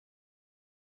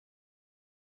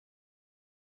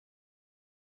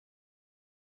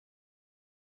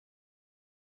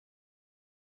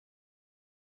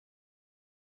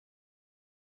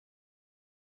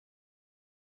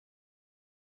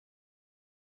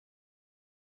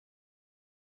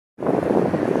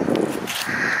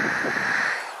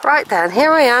Right then,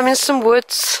 here I am in some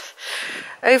woods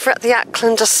over at the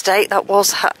Acland estate. That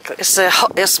was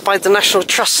it's by the National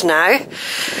Trust now.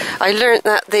 I learnt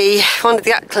that one of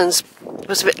the Aclands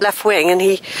was a bit left wing, and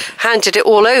he handed it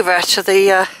all over to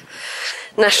the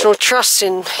National Trust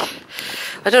in,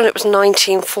 I don't know, it was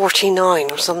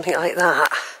 1949 or something like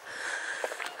that.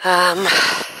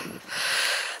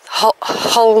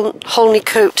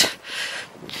 Holneycote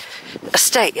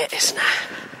estate it is now.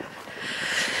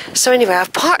 So anyway,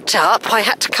 I've parked up. I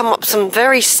had to come up some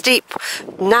very steep,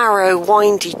 narrow,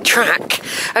 windy track,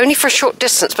 only for a short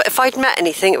distance, but if I'd met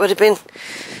anything it would have been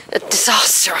a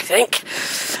disaster, I think.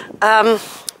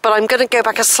 But I'm going to go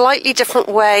back a slightly different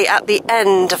way at the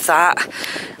end of that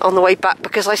on the way back,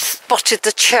 because I spotted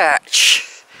the church.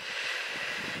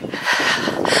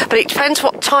 But it depends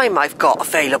what time I've got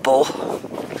available.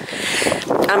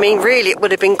 I mean, really, it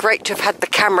would have been great to have had the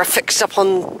camera fixed up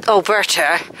on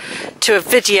Alberta to have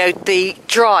videoed the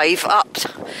drive up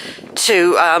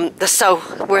to the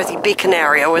Selworthy Beacon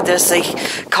area where there's the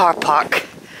car park.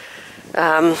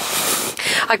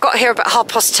 I got here about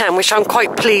 10:30, which I'm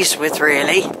quite pleased with,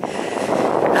 really.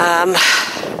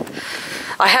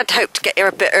 I had hoped to get here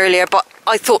a bit earlier, but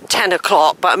I thought 10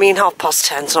 o'clock, but I mean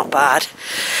 10:30's not bad,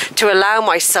 to allow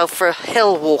myself for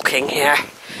hill walking here.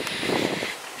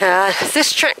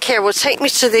 This track here will take me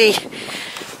to the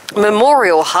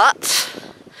memorial hut.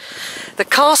 The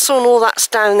castle and all that's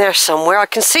down there somewhere. I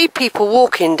can see people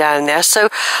walking down there, so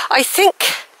I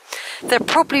think there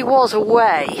probably was a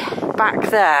way back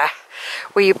there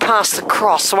where you pass the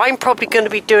cross, so I'm probably going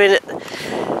to be doing it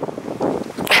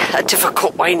a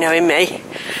difficult way, knowing me.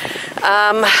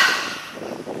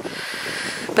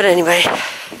 But anyway,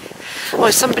 oh,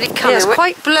 is somebody coming? Yeah, it's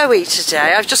quite blowy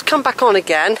today. I've just come back on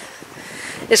again.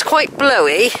 It's quite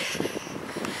blowy,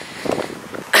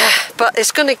 but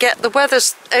it's going to get, the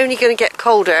weather's only going to get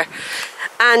colder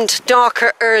and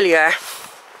darker earlier.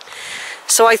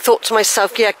 So I thought to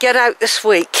myself, yeah, get out this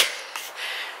week.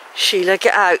 Sheila,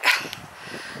 get out.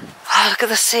 Oh, look at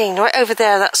the scene right over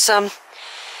there. That's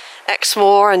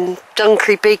Exmoor and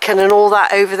Dunkery Beacon and all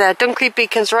that over there. Dunkery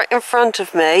Beacon's right in front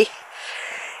of me.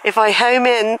 If I home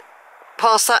in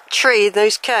past that tree,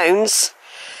 those cones,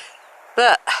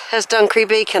 look, there's Dunkery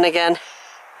Beacon again.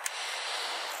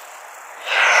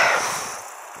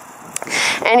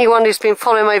 Anyone who's been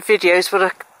following my videos would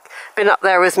have been up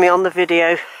there with me on the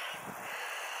video.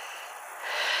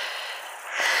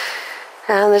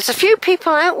 And there's a few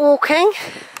people out walking.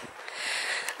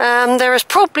 There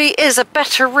probably is a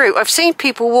better route. I've seen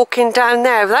people walking down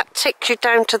there. That takes you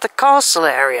down to the castle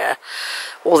area,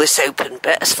 or this open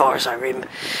bit, as far as I remember.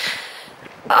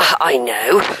 I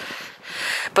know.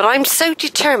 But I'm so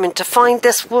determined to find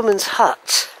this woman's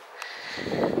hut.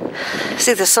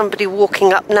 See, there's somebody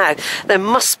walking up now. There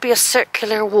must be a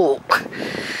circular walk.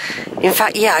 In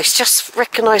fact, yeah, I just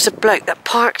recognised a bloke that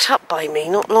parked up by me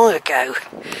not long ago.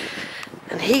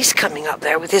 And he's coming up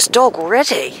there with his dog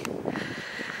already.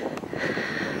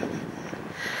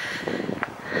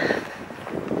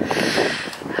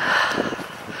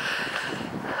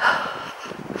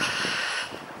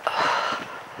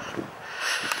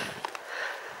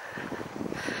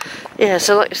 Yeah,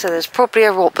 so like I said, there's probably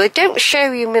a walk, but they don't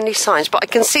show you many signs, but I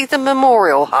can see the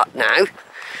memorial hut now.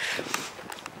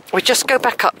 We just go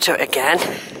back up to it again.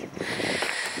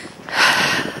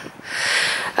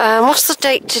 What's the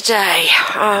date today?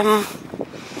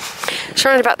 It's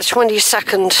around about the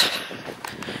 22nd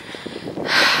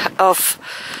of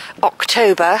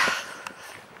October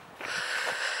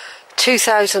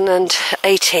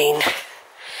 2018.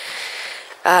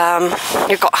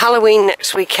 You've got Halloween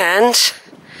next weekend.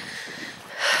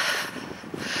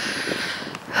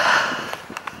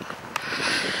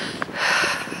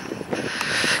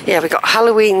 Yeah, we got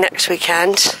Halloween next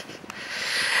weekend.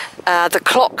 The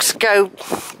clocks go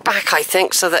back, I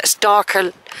think, so that it's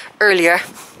darker earlier.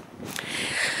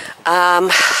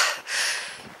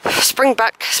 Spring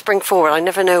back, spring forward, I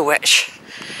never know which.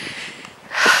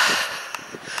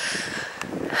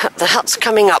 The hut's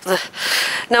coming up.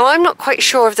 Now, I'm not quite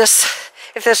sure if there's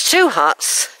two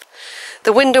huts,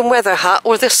 the Wind and Weather hut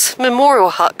or this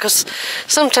memorial hut, because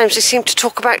sometimes they seem to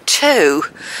talk about two,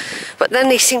 but then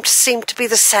they seem to be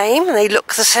the same and they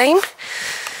look the same.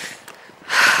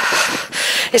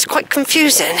 It's quite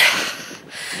confusing.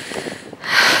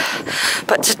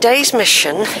 But today's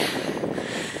mission,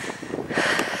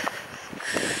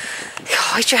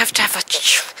 why'd you have to have a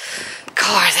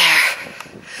car there?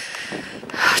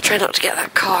 Try not to get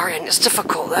that car in, it's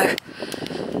difficult though.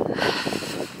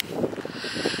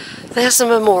 There's the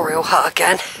memorial hut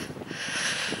again.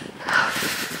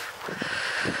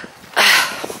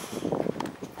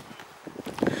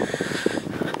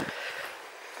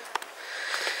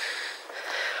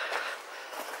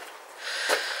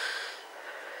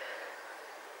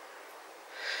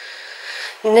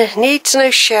 needs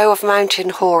no show of mountain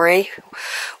hoary,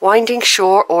 winding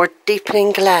shore or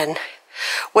deepening glen,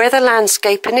 where the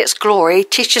landscape in its glory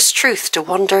teaches truth to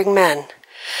wandering men.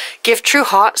 Give true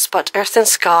hearts but earth and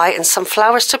sky, and some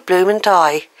flowers to bloom and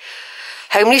die.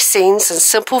 Homely scenes and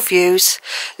simple views,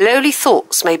 lowly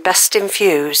thoughts may best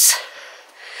infuse.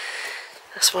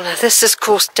 That's one of this is, of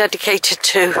course, dedicated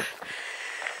to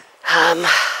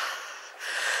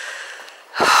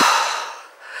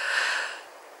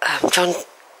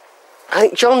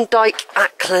John Dyke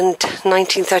Acland,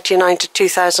 1939 to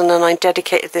 2009,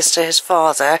 dedicated this to his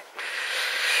father.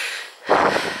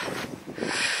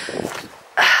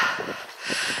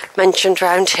 Mentioned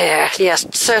round here, yes,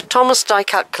 Sir Thomas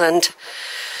Dyke Acland,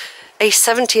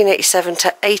 1787 to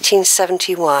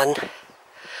 1871.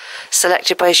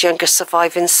 Selected by his youngest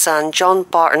surviving son, John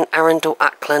Barton Arundel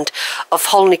Acland of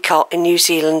Holneycott in New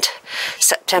Zealand,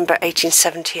 September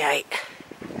 1878.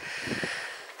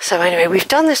 So anyway, we've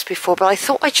done this before, but I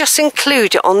thought I'd just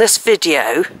include it on this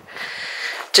video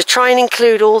to try and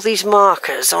include all these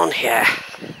markers on here.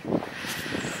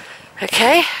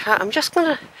 Okay, I'm just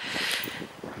going to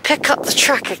pick up the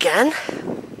track again.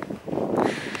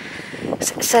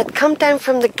 It said, come down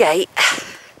from the gate.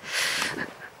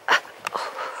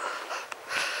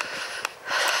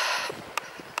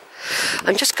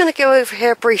 I'm just going to go over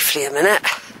here briefly a minute.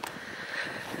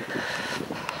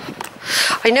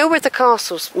 I know where the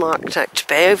castle's marked out to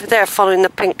be, over there following the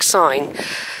pink sign.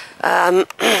 I'm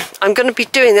going to be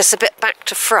doing this a bit back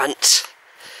to front.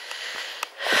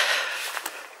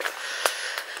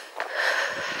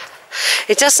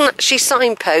 It doesn't actually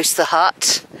signpost the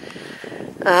hut.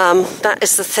 That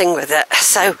is the thing with it.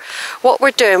 So what we're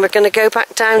doing, we're going to go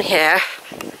back down here.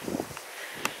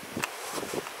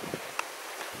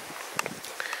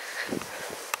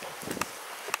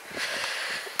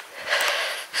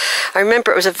 I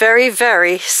remember it was a very,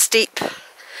 very steep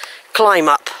climb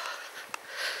up.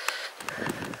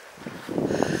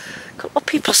 Got a lot of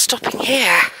people stopping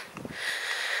here.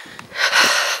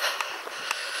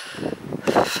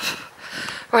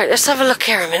 Right, let's have a look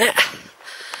here a minute.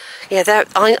 Yeah,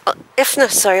 if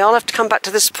necessary, I'll have to come back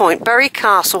to this point. Bury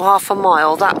Castle, half a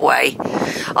mile that way.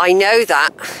 I know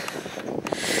that.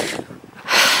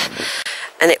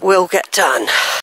 And it will get done.